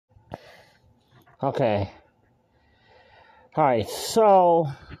Okay. Alright, so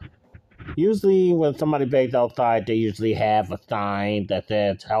usually when somebody begs outside, they usually have a sign that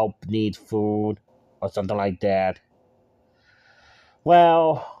says help needs food or something like that.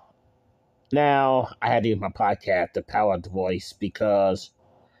 Well, now I had to use my podcast, The Power of the Voice, because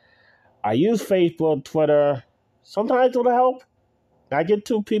I use Facebook, Twitter. Sometimes it'll help. I get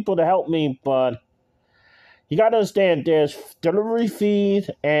two people to help me, but you gotta understand there's delivery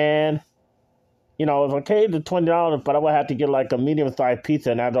fees and it's okay to $20, but I would have to get like a medium-sized pizza,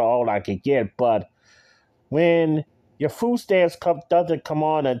 and that's all I could get. But when your food stamps doesn't come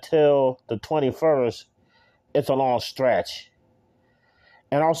on until the 21st, it's a long stretch.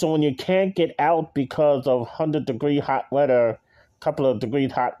 And also, when you can't get out because of 100-degree hot weather, couple of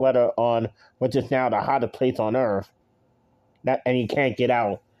degrees hot weather on which is now the hottest place on earth, and you can't get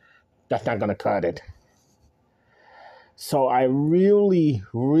out, that's not gonna cut it. So I really,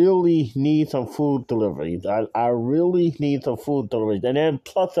 really need some food deliveries. I really need some food deliveries. And then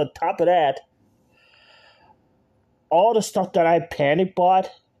plus on top of that, all the stuff that I panic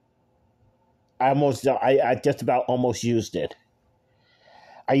bought, I just about almost used it.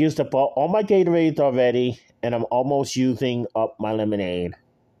 I used up all my Gatorades already, and I'm almost using up my lemonade.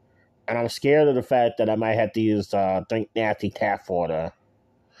 And I'm scared of the fact that I might have to drink nasty tap water.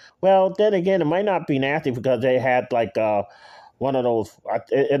 Well, then again, it might not be nasty because they had like one of those.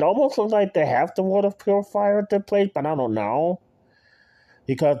 It almost looks like they have the water purifier at their place, but I don't know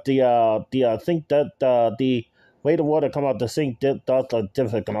because the sink that the way the water come out the sink does look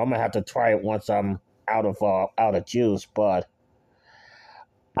difficult. I'm gonna have to try it once I'm out of juice, but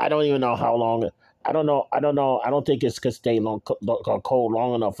I don't even know how long. I don't know. I don't think it's could stay cold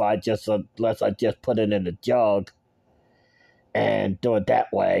long enough. Unless I just put it in the jug and do it that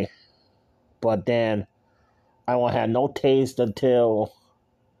way. But then I won't have no taste until,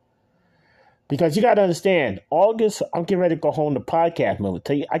 because you got to understand, August, I'm getting ready to go home to podcast mode.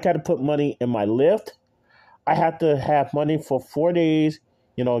 Tell you, I got to put money in my Lyft. I have to have money for 4 days,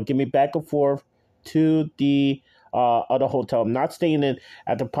 get me back and forth to the other hotel. I'm not staying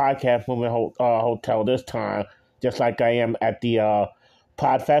at the podcast movement hotel this time, just like I am at the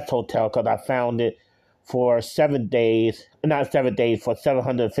Podfest hotel, because I found it for 7 days, not 7 days, for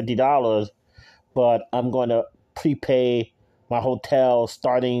 $750. But I'm going to prepay my hotel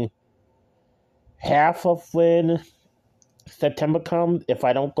starting half of when September comes. If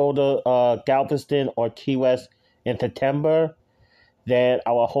I don't go to Galveston or Key West in September, then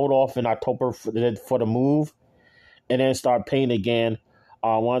I will hold off in October for the move, and then start paying again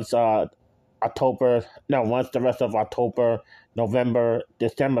once the rest of October, November,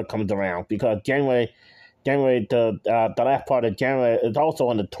 December comes around, because January, the last part of January is also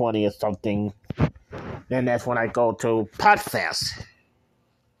on the 20th something. Then that's when I go to Podfest.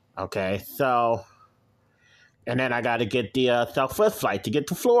 Okay, so, and then I got to get the Southwest flight to get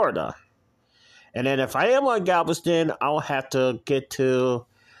to Florida. And then if I am on Galveston, I'll have to get to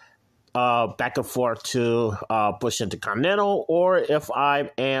back and forth to Bush Intercontinental, or if I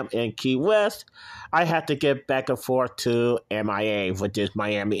am in Key West, I have to get back and forth to MIA, which is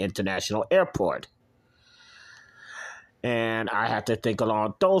Miami International Airport. And I have to think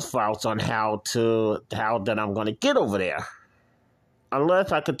along those routes on how that I'm going to get over there.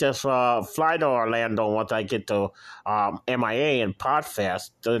 Unless I could just fly to Orlando once I get to MIA and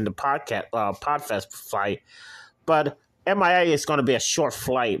Podfest, during the Podfest flight. But MIA is going to be a short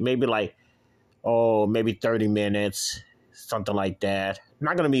flight, maybe 30 minutes, something like that.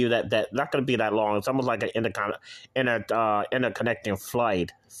 Not going to be not going to be that long. It's almost like an interconnecting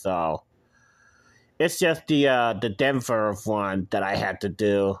flight. So it's just the Denver one that I had to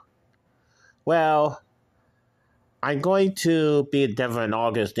do. Well, I'm going to be in Denver in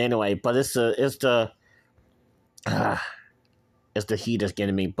August anyway, but it's the heat that's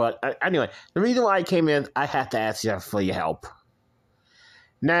getting me. But anyway, the reason why I came in, I have to ask you for your help.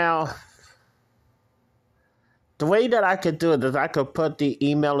 Now, the way that I could do it is I could put the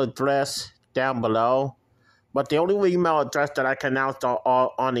email address down below, but the only email address that I can announce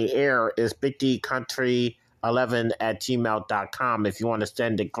on the air is begg11@gmail.com if you want to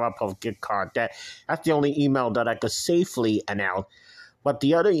send the GrubHub gift card. That's the only email that I could safely announce. But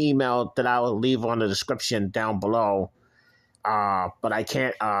the other email that I will leave on the description down below, but I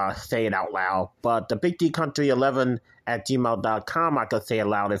can't say it out loud. But the begg11@gmail.com, I could say it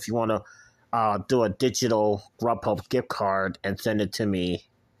loud if you want to do a digital GrubHub gift card and send it to me.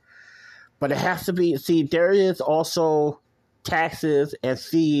 But it has to be, there is also taxes and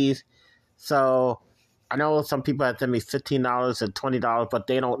fees. So I know some people have sent me $15 and $20, but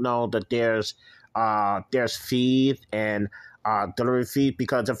they don't know that there's fees and delivery fee,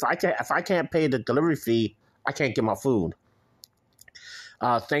 because if I can't pay the delivery fee, I can't get my food.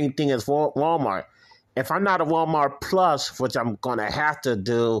 Same thing as Walmart. If I'm not a Walmart Plus, which I'm gonna have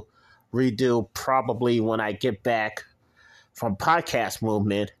to redo probably when I get back from Podcast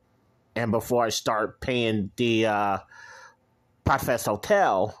Movement, and before I start paying the Podfest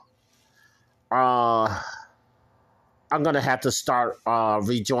Hotel, I'm gonna have to start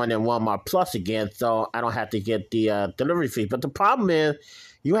rejoining Walmart Plus again, so I don't have to get the delivery fee. But the problem is,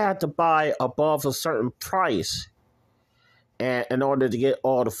 you have to buy above a certain price, and in order to get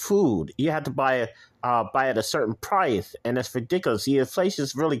all the food, you have to buy at a certain price, and it's ridiculous. The inflation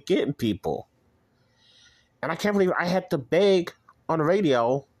is really getting people, and I can't believe I had to beg on the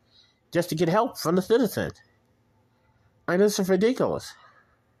radio just to get help from the citizens. I mean, this is ridiculous.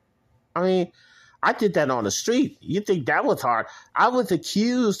 I mean, I did that on the street. You think that was hard? I was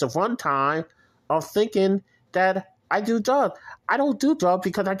accused of one time of thinking that I do drugs. I don't do drugs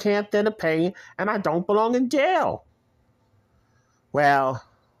because I can't stand the pain and I don't belong in jail. Well,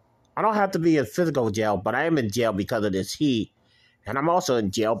 I don't have to be in physical jail, but I am in jail because of this heat. And I'm also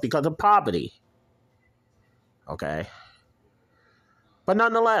in jail because of poverty. Okay? But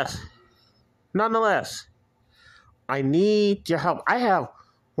nonetheless, I need your help. I have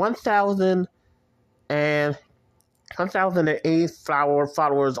 1,008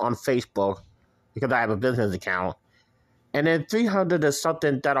 followers on Facebook because I have a business account. And then 300 or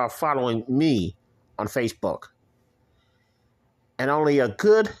something that are following me on Facebook. And only a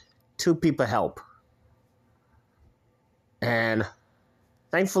good 2 people help. And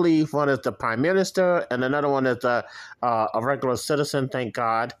thankfully, one is the Prime Minister, and another one is a regular citizen, thank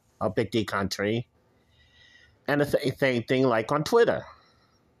God, a big D country. And the same thing like on Twitter.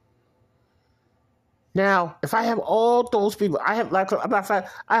 Now, if I have all those people, I have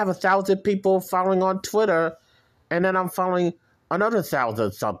 1,000 people following on Twitter, and then I'm following another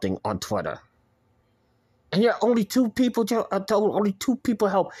 1,000 something on Twitter. And yet only 2 people help.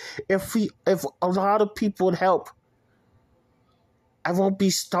 If a lot of people would help, I won't be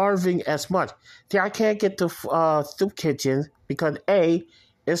starving as much. See, I can't get to soup kitchens because A,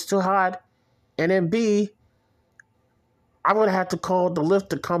 it's too hot, and then B, I would have to call the Lyft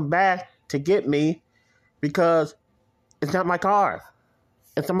to come back to get me because it's not my car.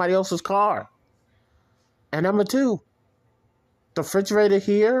 It's somebody else's car. And number 2, the refrigerator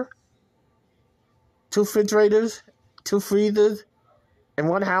here, 2 refrigerators, 2 freezers in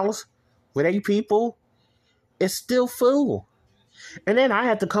one house with 8 people, it's still full. And then I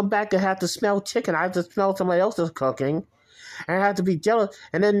had to come back and have to smell chicken. I had to smell somebody else's cooking. And I had to be jealous.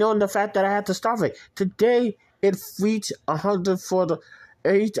 And then knowing the fact that I had to starve it. Today, it reached 100 for the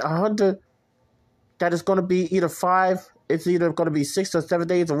age 100 that is going to be either 5, it's either going to be 6 or 7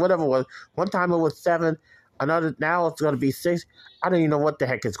 days or whatever it was. One time it was 7, now it's going to be 6. I don't even know what the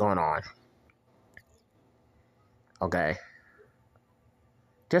heck is going on. Okay.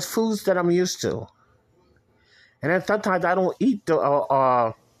 There's foods that I'm used to. And then sometimes I don't eat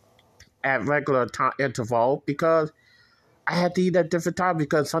at regular time interval because I have to eat at different times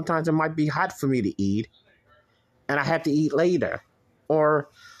because sometimes it might be hot for me to eat and I have to eat later. Or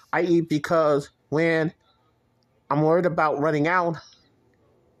I eat because when I'm worried about running out,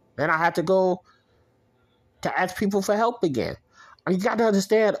 then I have to go to ask people for help again. You got to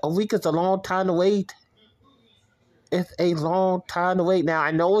understand, a week is a long time to wait. It's a long time to wait. Now,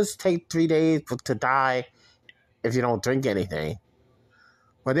 I know it takes 3 days to die if you don't drink anything.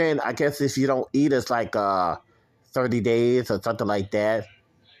 But then, I guess if you don't eat, it's like 30 days or something like that.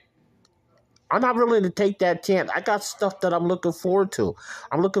 I'm not willing to take that chance. I got stuff that I'm looking forward to.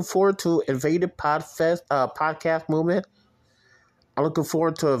 I'm looking forward to Invaded Podcast Movement. I'm looking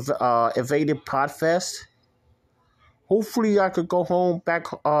forward to Invaded Podfest. Hopefully, I could go home back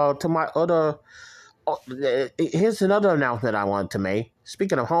to my other... here's another announcement I want to make.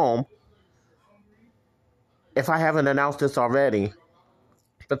 Speaking of home, if I haven't announced this already,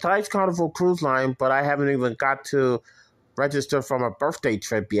 besides Carnival Cruise Line, but I haven't even got to register for my birthday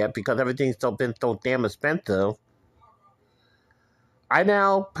trip yet because everything's still been so damn expensive. I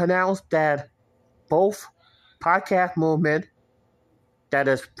now pronounce that both Podcast Movement, that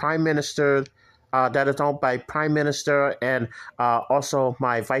is Prime Minister, that is owned by Prime Minister and also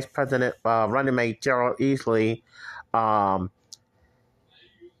my Vice President running mate Gerald Easley, and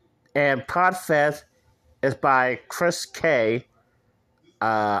Podfest is by Chris K.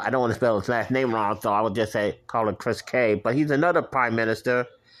 I don't want to spell his last name wrong, so I would just call him Chris K. But he's another Prime Minister.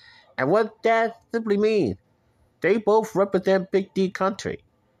 And what that simply means, they both represent Big D country.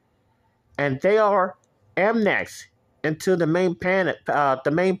 And they are annexed into the main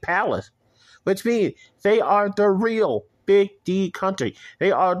palace, which means they are the real big D country.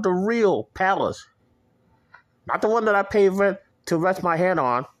 They are the real palace. Not the one that I pay rent to rest my head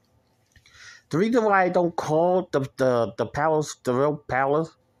on. The reason why I don't call the palace the real palace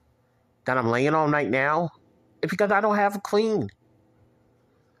that I'm laying on right now is because I don't have a queen.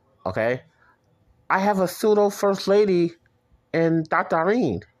 Okay? I have a pseudo first lady in Dr.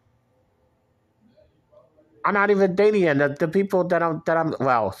 Irene. I'm not even dating, and the people that I'm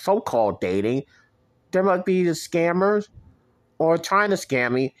well, so-called dating, there must be the scammers or trying to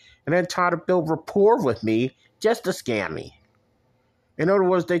scam me and then try to build rapport with me just to scam me. In other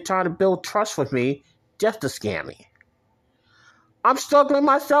words, they try to build trust with me just to scam me. I'm struggling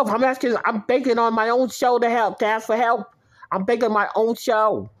myself. I'm begging on my own show to ask for help. I'm begging my own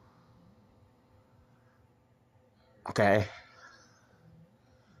show. Okay.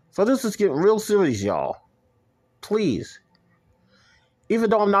 So this is getting real serious, y'all. Please. Even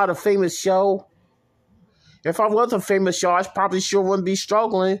though I'm not a famous show, if I was a famous show, I probably sure wouldn't be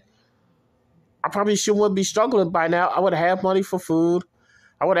struggling. I probably sure wouldn't be struggling by now. I would have had money for food.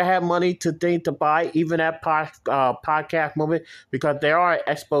 I would have had money to buy even that podcast movement, because there are an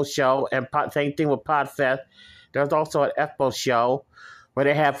expo show, and same thing with Podfest. There's also an expo show where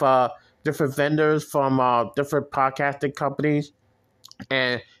they have different vendors from different podcasting companies.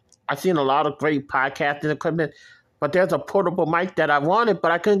 And I've seen a lot of great podcasting equipment, but there's a portable mic that I wanted,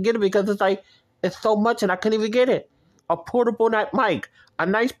 but I couldn't get it because it's so much and I couldn't even get it. A portable mic, a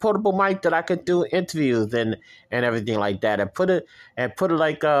nice portable mic that I could do interviews and everything like that, and put it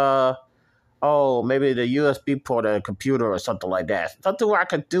like maybe the USB port of a computer or something like that. Something where I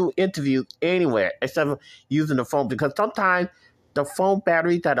could do interviews anywhere instead of using the phone, because sometimes the phone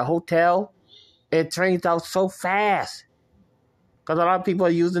batteries at a hotel, it drains out so fast. Because a lot of people are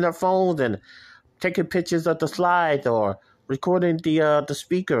using their phones and taking pictures of the slides or recording the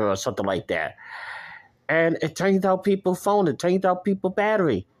speaker or something like that. And it drains out people's phone. It drains out people's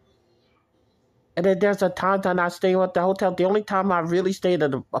battery. And then there's a time that I stay at the hotel. The only time I really stayed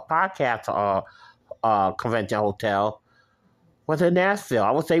at a podcast convention hotel was in Nashville.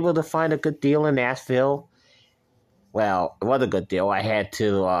 I was able to find a good deal in Nashville. Well, it was a good deal. I had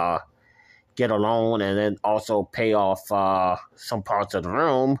to get a loan and then also pay off some parts of the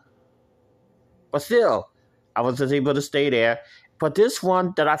room. But still, I was just able to stay there. But this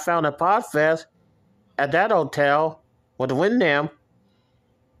one that I found at Podfest, at that hotel, with the Wyndham,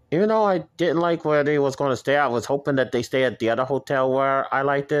 even though I didn't like where they was going to stay, I was hoping that they stay at the other hotel where I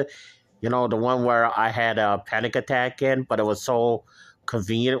liked it. You know, the one where I had a panic attack in, but it was so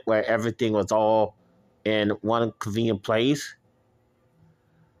convenient where everything was all in one convenient place.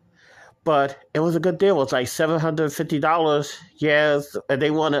 But it was a good deal. It was like $750. Yes, and they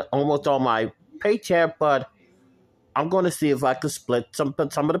wanted almost all my paycheck, but I'm going to see if I can split some of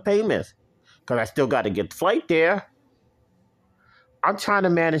the payments, because I still got to get the flight there. I'm trying to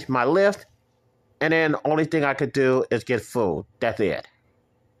manage my Lyft, and then the only thing I could do is get food. That's it.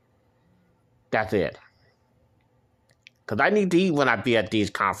 Because I need to eat when I be at these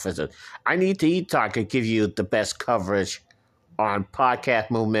conferences. I need to eat so I can give you the best coverage on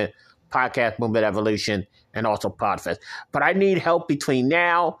podcast movement evolution, and also Podfest. But I need help between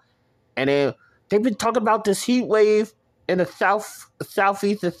now and then. They've been talking about this heat wave in the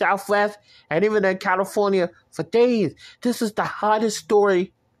southeast and southwest, and even in California for days. This is the hottest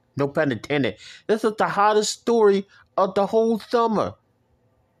story, no pun intended. This is the hottest story of the whole summer.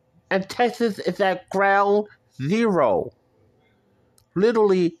 And Texas is at ground zero.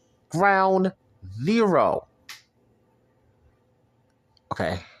 Literally ground zero.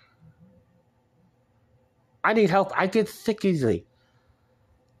 Okay. I need help. I get sick easily.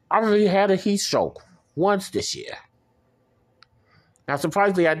 I already had a heat stroke once this year. Now,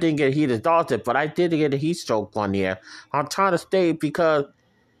 surprisingly, I didn't get heat exhausted, but I did get a heat stroke one year. I'm trying to stay because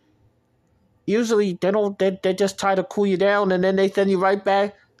usually they just try to cool you down and then they send you right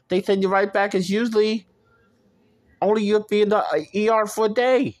back. It's usually only you'll be in the ER for a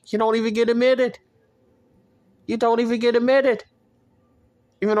day. You don't even get admitted.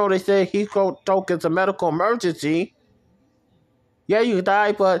 Even though they say heat stroke is a medical emergency. Yeah, you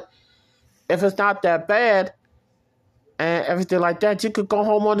die, but if it's not that bad and everything like that, you could go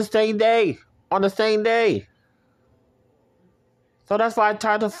home on the same day. So that's why I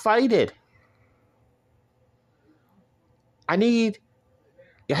try to fight it. I need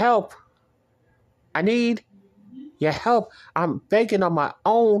your help. I'm begging on my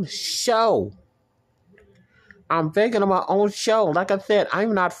own show. Like I said,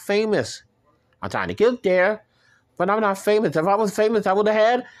 I'm not famous. I'm trying to get there, but I'm not famous. If I was famous, I would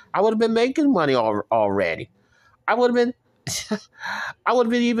have been making money already. I would have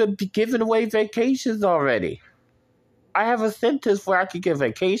been even giving away vacations already. I have incentives where I could give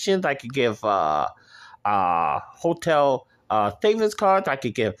vacations. I could give hotel savings cards. I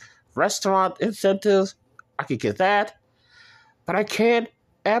could give restaurant incentives. I could get that. But I can't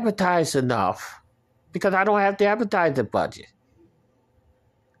advertise enough because I don't have the advertising budget.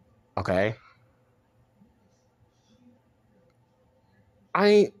 Okay?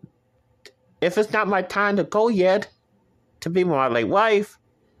 If it's not my time to go yet, to be with my late wife,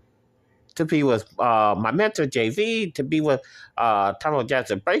 to be with my mentor JV, to be with Tunnel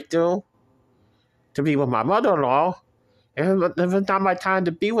Jackson Breakthrough, to be with my mother-in-law, if it's not my time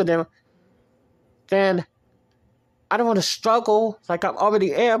to be with them, then I don't want to struggle like I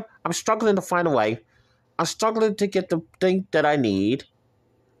already am. I'm struggling to find a way. I'm struggling to get the thing that I need.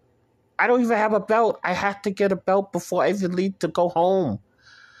 I don't even have a belt. I have to get a belt before I even leave to go home.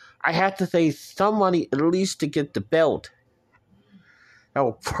 I have to save some money at least to get the belt. That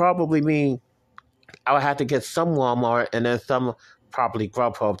will probably mean I would have to get some Walmart and then some probably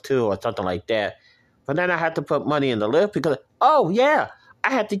GrubHub too or something like that. But then I had to put money in the Lyft because, oh yeah,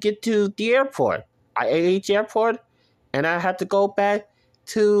 I had to get to the airport, IAH airport, and I had to go back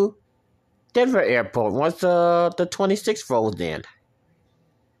to Denver airport once the 26th rolls in.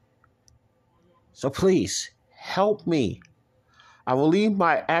 So please, help me. I will leave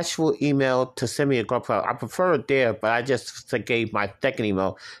my actual email to send me a GrubHub. I prefer it there, but I just gave my second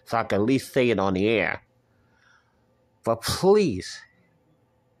email so I can at least say it on the air. But please,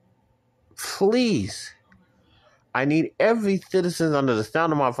 I need every citizen under the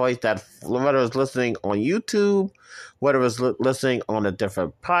sound of my voice that whether it's listening on YouTube, whether it's listening on a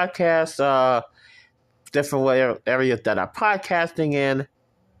different podcast, different areas that I'm podcasting in,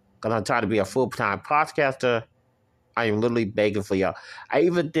 because I'm trying to be a full-time podcaster. I am literally begging for y'all. I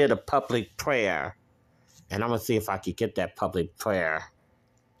even did a public prayer, and I'm going to see if I can get that public prayer.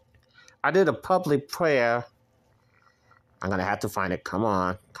 I did a public prayer. I'm going to have to find it. Come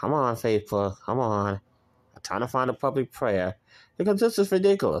on, Facebook. Come on. I'm trying to find a public prayer because this is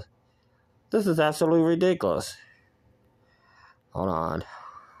ridiculous. This is absolutely ridiculous. Hold on.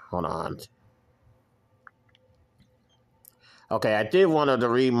 Okay, I did want to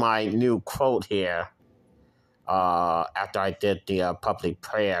read my new quote here after I did the public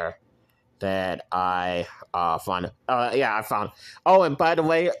prayer that I found. I found. Oh, and by the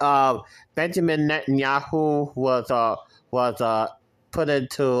way, Benjamin Netanyahu was put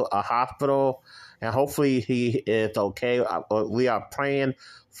into a hospital, and hopefully he is okay. We are praying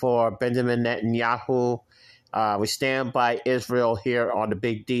for Benjamin Netanyahu. We stand by Israel here on the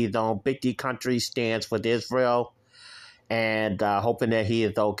Big D Zone. Big D country stands with Israel, and hoping that he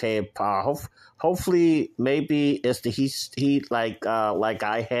is okay. Hopefully, maybe it's the heat like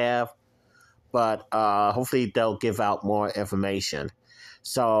I have. But hopefully they'll give out more information.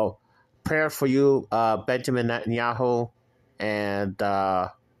 So, prayer for you, Benjamin Netanyahu, and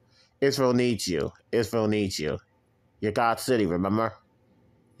Israel needs you. Israel needs you. You're God's city, remember?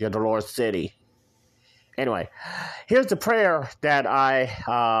 You're the Lord's city. Anyway, here's the prayer that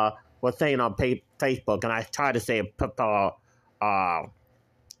I was saying on Facebook, and I tried to say it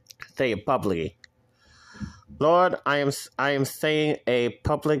publicly. Lord, I am saying a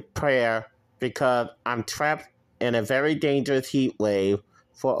public prayer because I'm trapped in a very dangerous heat wave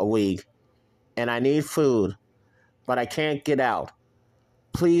for a week, and I need food, but I can't get out.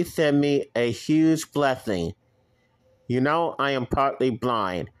 Please send me a huge blessing. You know I am partly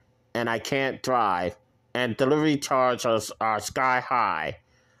blind, and I can't drive, and delivery charges are sky high.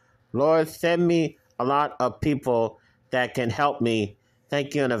 Lord, send me a lot of people that can help me.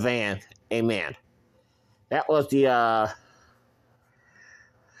 Thank you in advance. Amen. That was the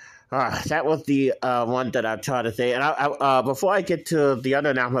one that I tried to say. And I before I get to the other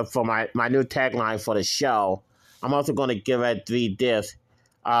announcement for my new tagline for the show, I'm also going to give out 3 discs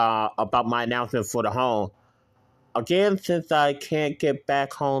about my announcement for the home. Again, since I can't get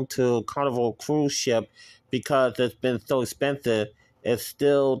back home to Carnival cruise ship because it's been so expensive, it's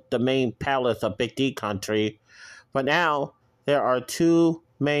still the main palace of Big D country. But now there are 2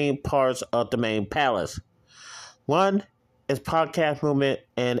 main parts of the main palace. One is Podcast Movement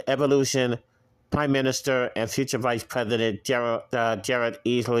and Evolution Prime Minister and future Vice President Jared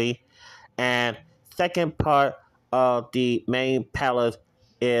Easley. And second part of the main palace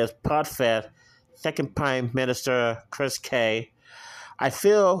is Podfest, second Prime Minister Chris K. I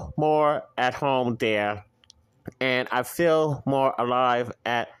feel more at home there, and I feel more alive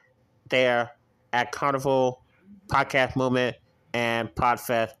at Carnival, Podcast Movement, and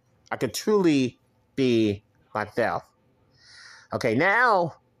Podfest. I could truly be myself. Okay,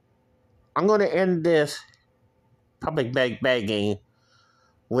 now I'm going to end this public begging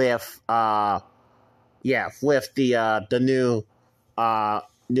with Yeah, with the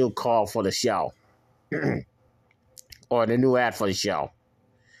new call for the show or the new ad for the show.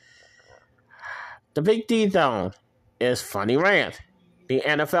 The Big D Zone is Funny Rant, the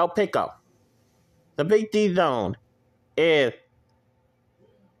NFL pickup. The Big D Zone is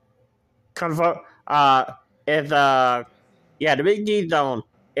convert is the Big D Zone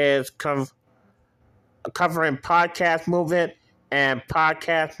is covering podcast movement and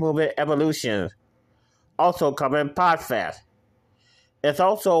podcast movement evolution. Also covering Podfest. It's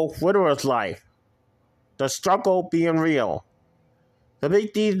also Widowers Life, the struggle being real. The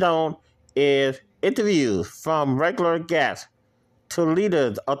Big D Zone is interviews from regular guests to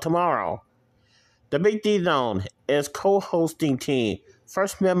leaders of tomorrow. The Big D Zone is co-hosting team,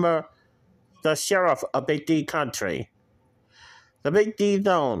 first member, the sheriff of Big D Country. The Big D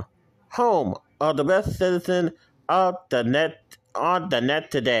Zone, home of the best citizen of the net on the net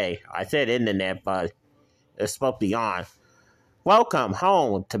today. I said internet, but it's supposed to be on. Welcome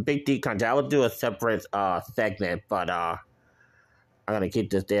home to Big D Country. I will do a separate segment, but I'm gonna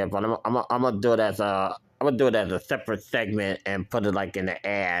keep this there. But I'm gonna do it as a separate segment and put it like in the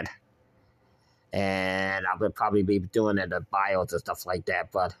ad. And I will probably be doing it in the bios and stuff like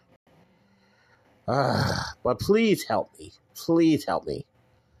that. But please help me. Please help me.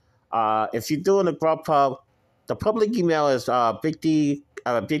 If you're doing the GrubHub, the public email is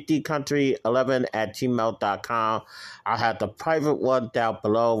bigdcountry11@gmail.com. I'll have the private one down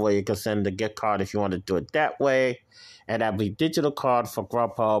below where you can send the gift card if you want to do it that way. And that'll be digital card for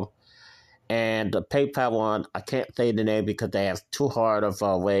GrubHub. And the PayPal one, I can't say the name because they have too hard of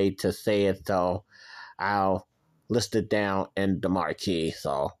a way to say it, so I'll list it down in the marquee.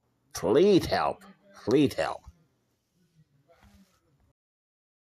 So please help. Please help.